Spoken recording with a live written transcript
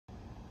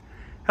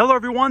Hello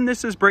everyone,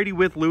 this is Brady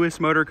with Lewis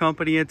Motor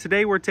Company, and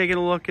today we're taking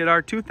a look at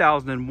our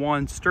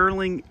 2001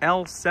 Sterling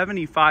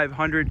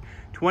L7500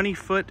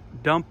 20-foot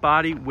dump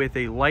body with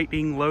a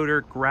Lightning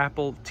loader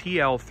Grapple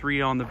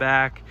TL3 on the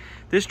back.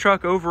 This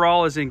truck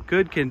overall is in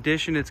good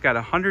condition. It's got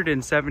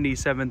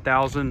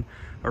 177,000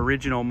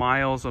 original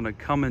miles on a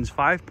Cummins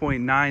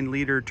 5.9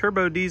 liter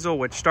turbo diesel,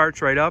 which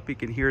starts right up. You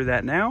can hear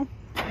that now.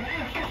 An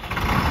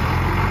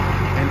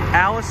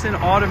Allison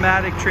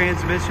automatic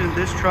transmission.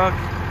 This truck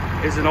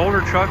is an older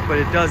truck, but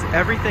it does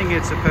everything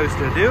it's supposed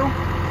to do.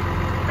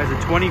 Has a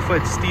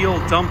 20-foot steel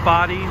dump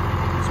body,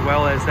 as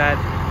well as that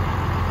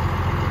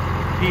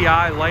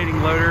PI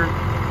lighting loader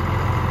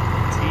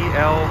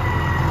TL3.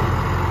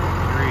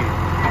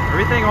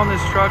 Everything on this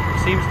truck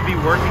seems to be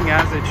working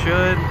as it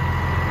should.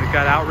 We've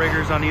got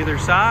outriggers on either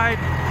side.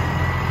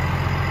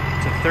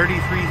 It's a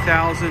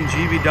 33,000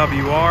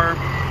 GVWR.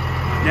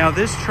 Now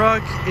this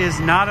truck is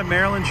not a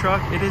Maryland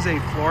truck. It is a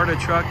Florida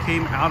truck,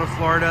 came out of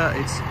Florida.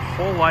 Its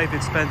whole life,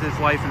 it spent its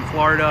life in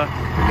Florida,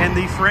 and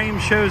the frame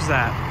shows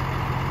that.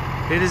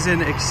 It is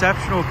in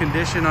exceptional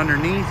condition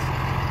underneath.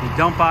 The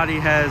dump body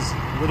has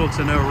little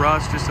to no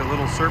rust, just a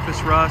little surface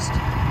rust.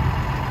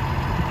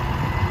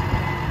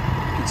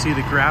 You can see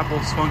the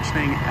grapple's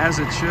functioning as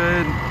it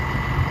should.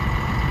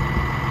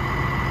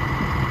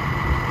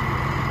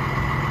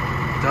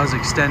 It does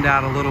extend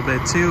out a little bit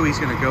too. He's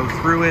gonna go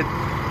through it.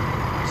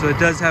 So it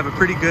does have a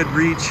pretty good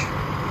reach.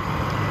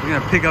 We're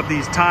gonna pick up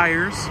these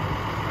tires.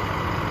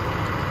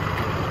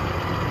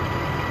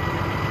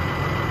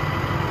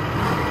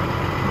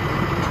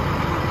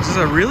 This is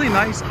a really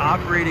nice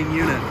operating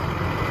unit.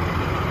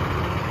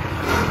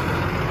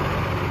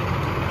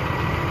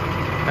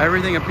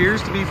 Everything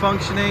appears to be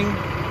functioning.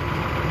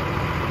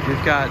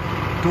 We've got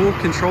dual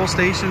control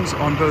stations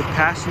on both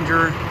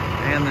passenger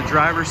and the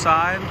driver's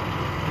side.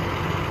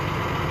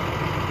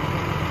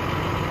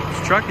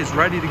 This truck is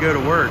ready to go to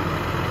work.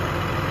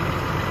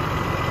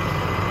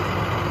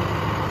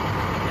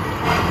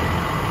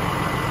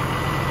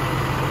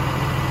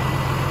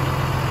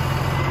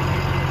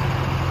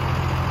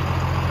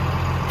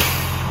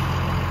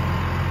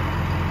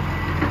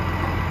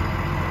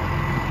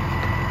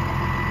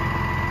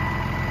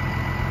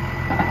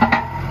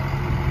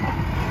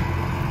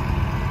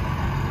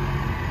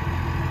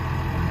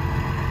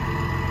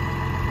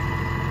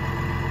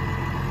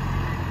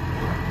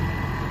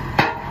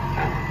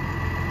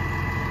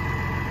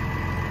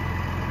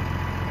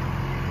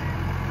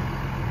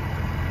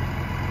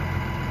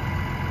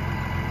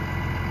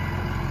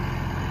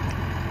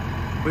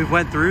 We've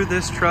went through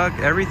this truck.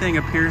 Everything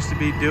appears to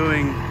be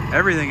doing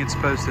everything it's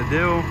supposed to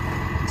do. You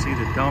can see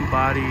the dump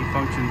body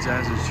functions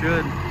as it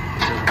should.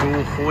 It's a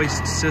dual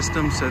hoist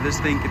system, so this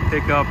thing can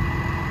pick up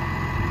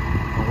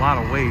a lot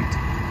of weight.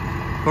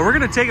 But we're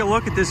gonna take a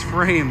look at this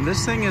frame.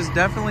 This thing is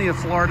definitely a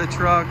Florida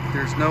truck.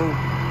 There's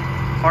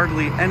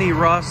hardly any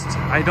rust.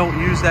 I don't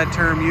use that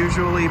term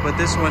usually, but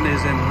this one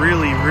is in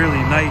really,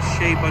 really nice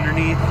shape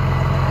underneath.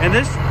 And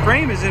this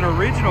frame is in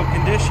original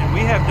condition.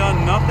 We have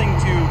done nothing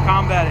to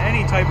combat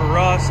any type of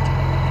rust.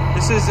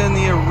 This is in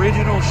the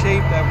original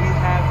shape that we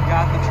have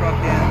got the truck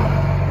in.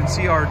 You can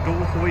see our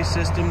dual hoist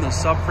system, the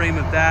subframe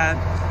of that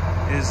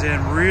is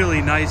in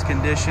really nice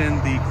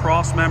condition. The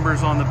cross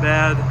members on the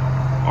bed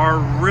are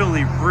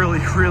really,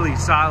 really, really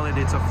solid.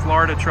 It's a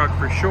Florida truck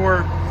for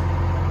sure.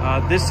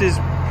 This is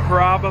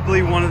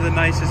probably one of the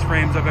nicest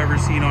frames I've ever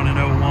seen on an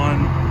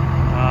 01.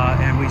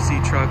 And we see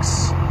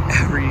trucks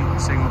every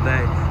single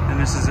day, and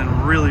this is in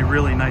really,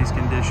 really nice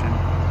condition.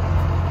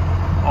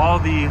 All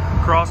the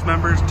cross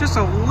members, just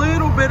a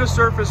little bit of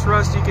surface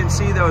rust you can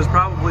see that was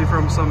probably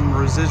from some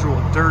residual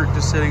dirt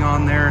just sitting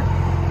on there,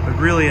 but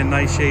really in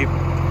nice shape.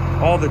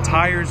 All the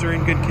tires are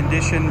in good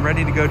condition,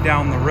 ready to go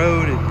down the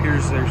road. It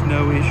appears there's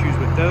no issues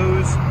with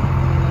those,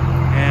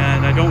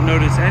 and I don't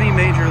notice any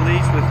major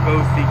leaks with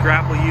both the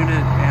grapple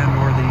unit and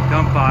or the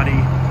dump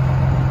body.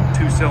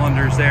 2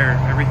 cylinders there.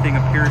 Everything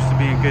appears to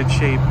be in good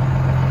shape.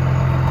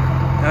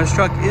 Now this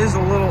truck is a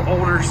little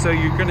older, so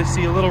you're going to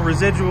see a little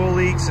residual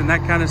leaks and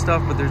that kind of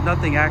stuff, but there's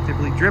nothing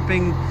actively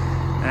dripping,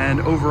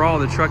 and overall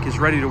the truck is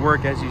ready to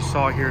work, as you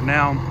saw here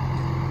now.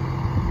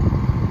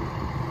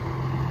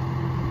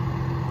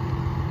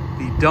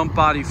 The dump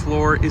body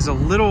floor is a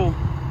little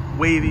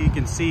wavy, you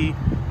can see,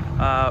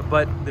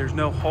 but there's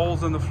no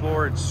holes in the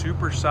floor. It's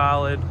super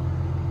solid.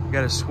 We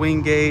got a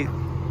swing gate.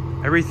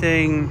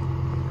 Everything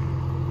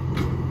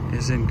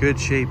is in good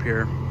shape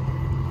here.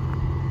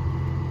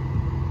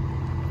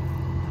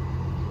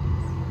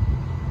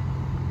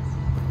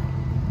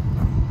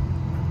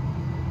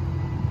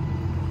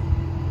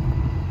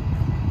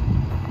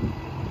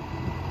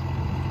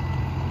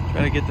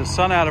 Try to get the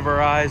sun out of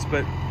our eyes,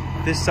 but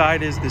this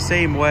side is the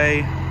same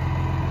way.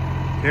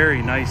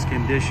 Very nice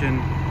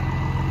condition.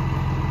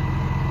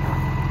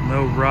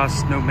 No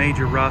rust, no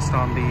major rust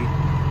on the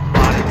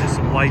body, just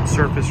some light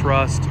surface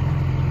rust.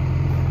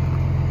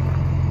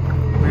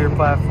 Rear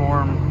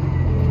platform.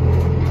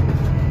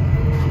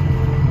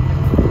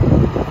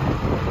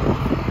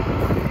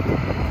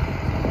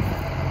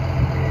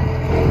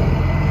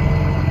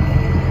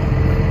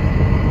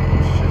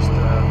 It's just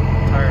a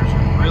tire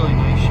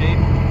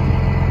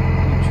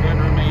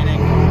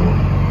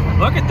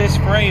Look at this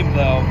frame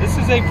though. This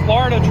is a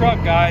Florida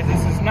truck, guys.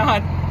 This is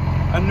not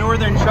a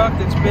northern truck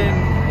that's been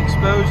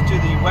exposed to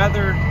the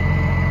weather.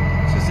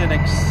 This is in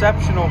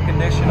exceptional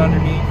condition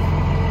underneath.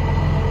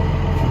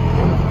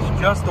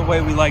 It's just the way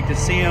we like to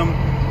see them.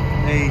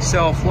 They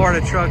sell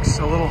Florida trucks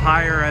a little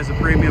higher as a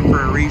premium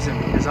for a reason,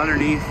 because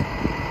underneath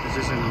is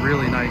just in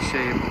really nice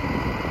shape.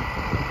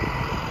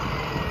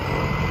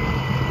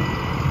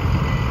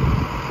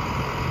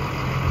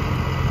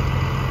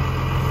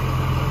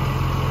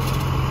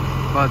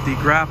 But the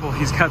Grapple,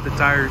 he's got the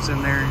tires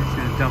in there. He's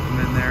gonna dump them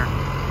in there.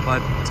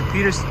 But it's a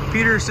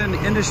Peterson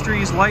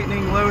Industries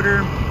Lightning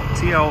loader,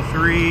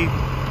 TL3.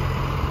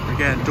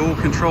 Again, dual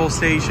control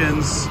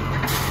stations,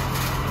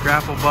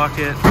 Grapple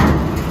bucket,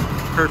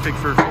 perfect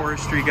for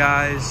forestry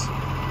guys.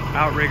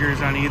 Outriggers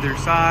on either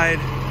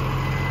side.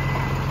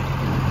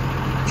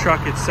 The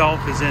truck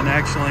itself is in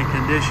excellent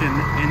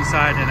condition,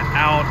 inside and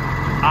out.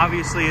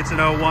 Obviously, it's an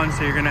 01,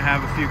 so you're gonna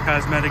have a few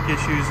cosmetic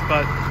issues,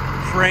 but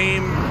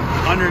frame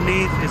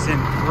underneath is in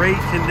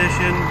great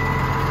condition.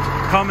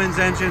 Cummins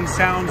engine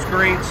sounds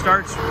great,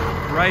 starts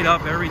right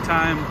up every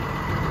time.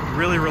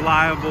 Really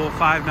reliable,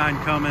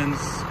 5.9 Cummins,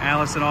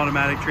 Allison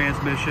automatic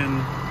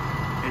transmission.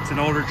 It's an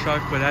older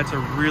truck, but that's a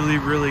really,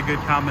 really good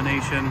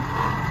combination.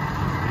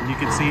 And you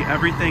can see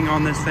everything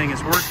on this thing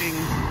is working.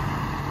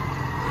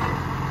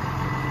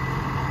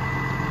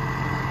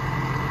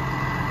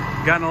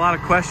 Gotten a lot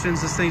of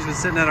questions. This thing's been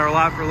sitting at our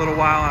lot for a little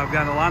while. I've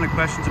gotten a lot of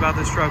questions about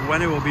this truck,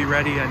 when it will be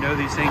ready. I know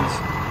these things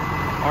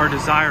are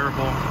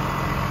desirable.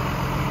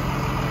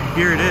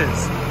 Here it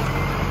is.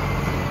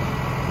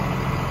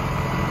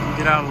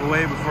 Get out of the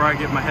way before I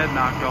get my head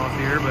knocked off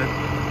here, but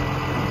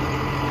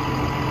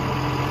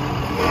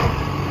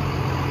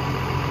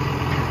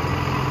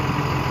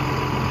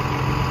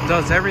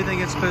does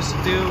everything it's supposed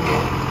to do.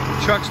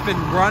 The truck's been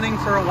running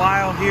for a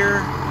while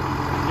here.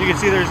 You can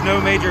see there's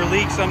no major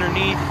leaks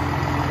underneath.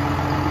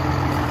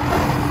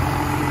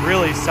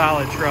 Really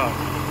solid truck.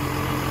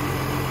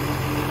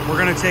 We're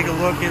gonna take a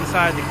look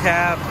inside the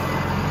cab.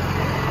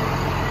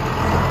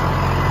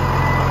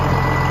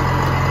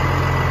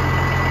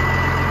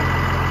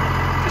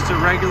 Just a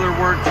regular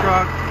work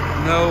truck,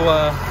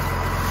 no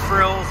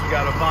frills. We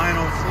got a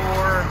vinyl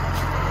floor,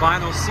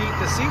 vinyl seat.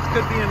 The seat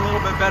could be in a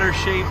little bit better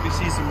shape. We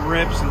see some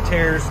rips and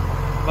tears,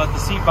 but the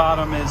seat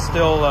bottom is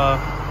still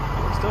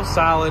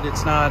solid.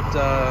 It's not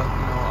you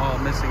know, all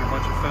missing a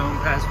bunch of foam.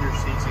 Passenger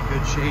seat's in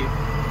good shape.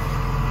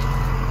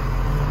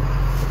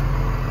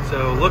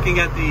 So looking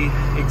at the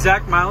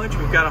exact mileage,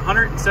 we've got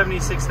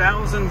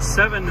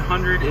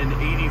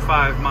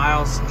 176,785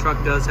 miles. The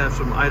truck does have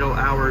some idle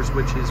hours,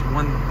 which is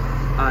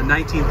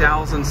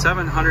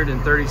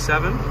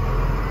 19,737.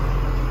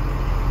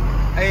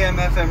 AM,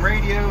 FM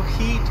radio,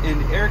 heat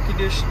and air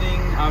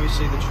conditioning.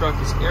 Obviously the truck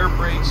is air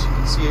brakes. You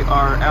can see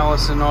our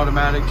Allison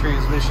automatic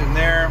transmission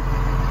there.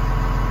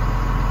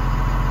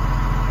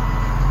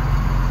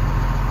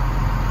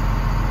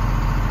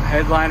 The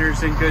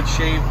headliner's in good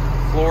shape.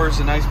 Floor is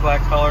a nice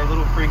black color, a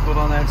little crinkled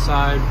on that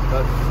side,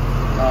 but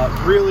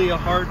really a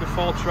hard to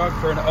fault truck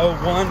for an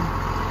 01.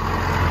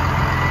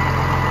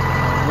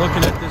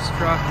 Looking at this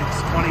truck,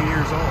 it's 20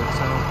 years old,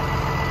 so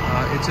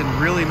it's in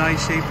really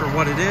nice shape for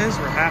what it is.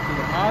 We're happy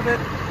to have it.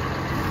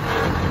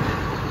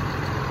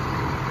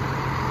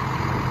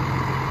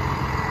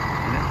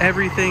 And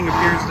everything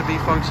appears to be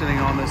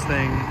functioning on this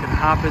thing. You can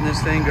hop in this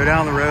thing, go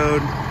down the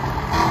road.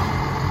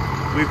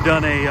 We've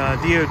done a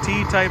DOT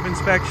type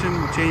inspection.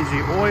 We changed the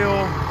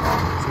oil,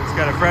 so it's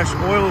got a fresh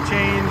oil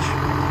change.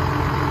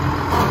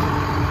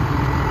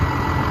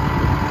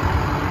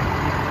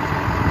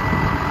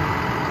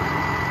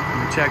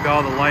 We check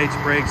all the lights,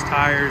 brakes,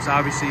 tires.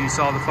 Obviously, you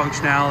saw the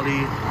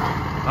functionality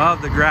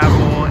of the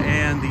Grapple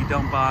and the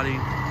dump body.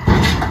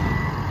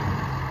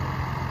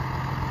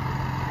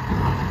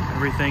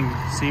 Everything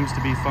seems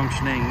to be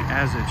functioning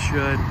as it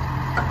should.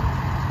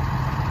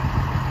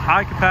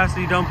 High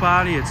capacity dump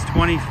body, it's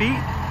 20 feet.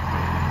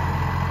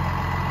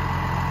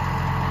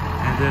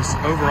 And this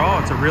overall,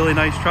 it's a really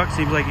nice truck.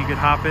 Seems like you could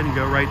hop in and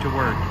go right to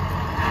work.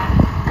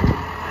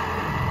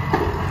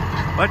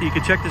 But you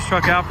can check this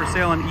truck out for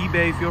sale on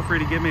eBay. Feel free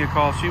to give me a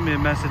call, shoot me a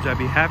message. I'd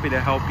be happy to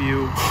help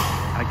you.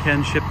 I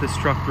can ship this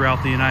truck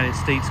throughout the United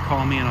States.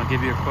 Call me and I'll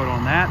give you a quote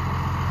on that.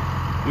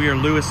 We are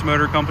Lewis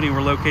Motor Company.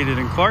 We're located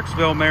in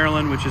Clarksville,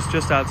 Maryland, which is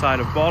just outside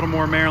of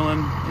Baltimore,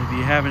 Maryland. If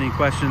you have any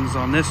questions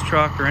on this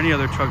truck or any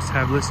other trucks I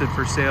have listed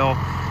for sale,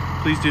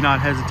 please do not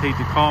hesitate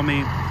to call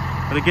me.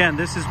 But again,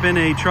 this has been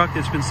a truck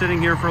that's been sitting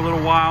here for a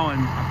little while,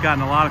 and I've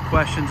gotten a lot of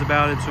questions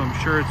about it, so I'm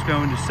sure it's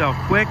going to sell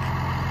quick.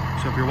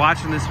 So if you're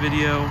watching this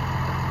video,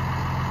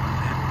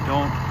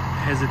 don't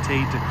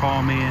hesitate to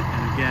call me,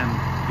 and again,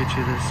 get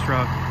you this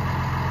truck.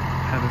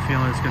 I have a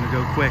feeling it's going to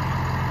go quick.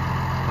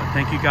 But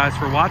thank you guys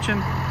for watching.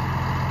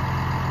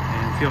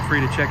 Feel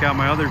free to check out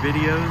my other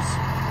videos,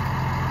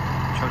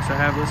 trucks I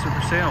have listed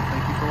for sale.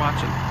 Thank you for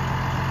watching.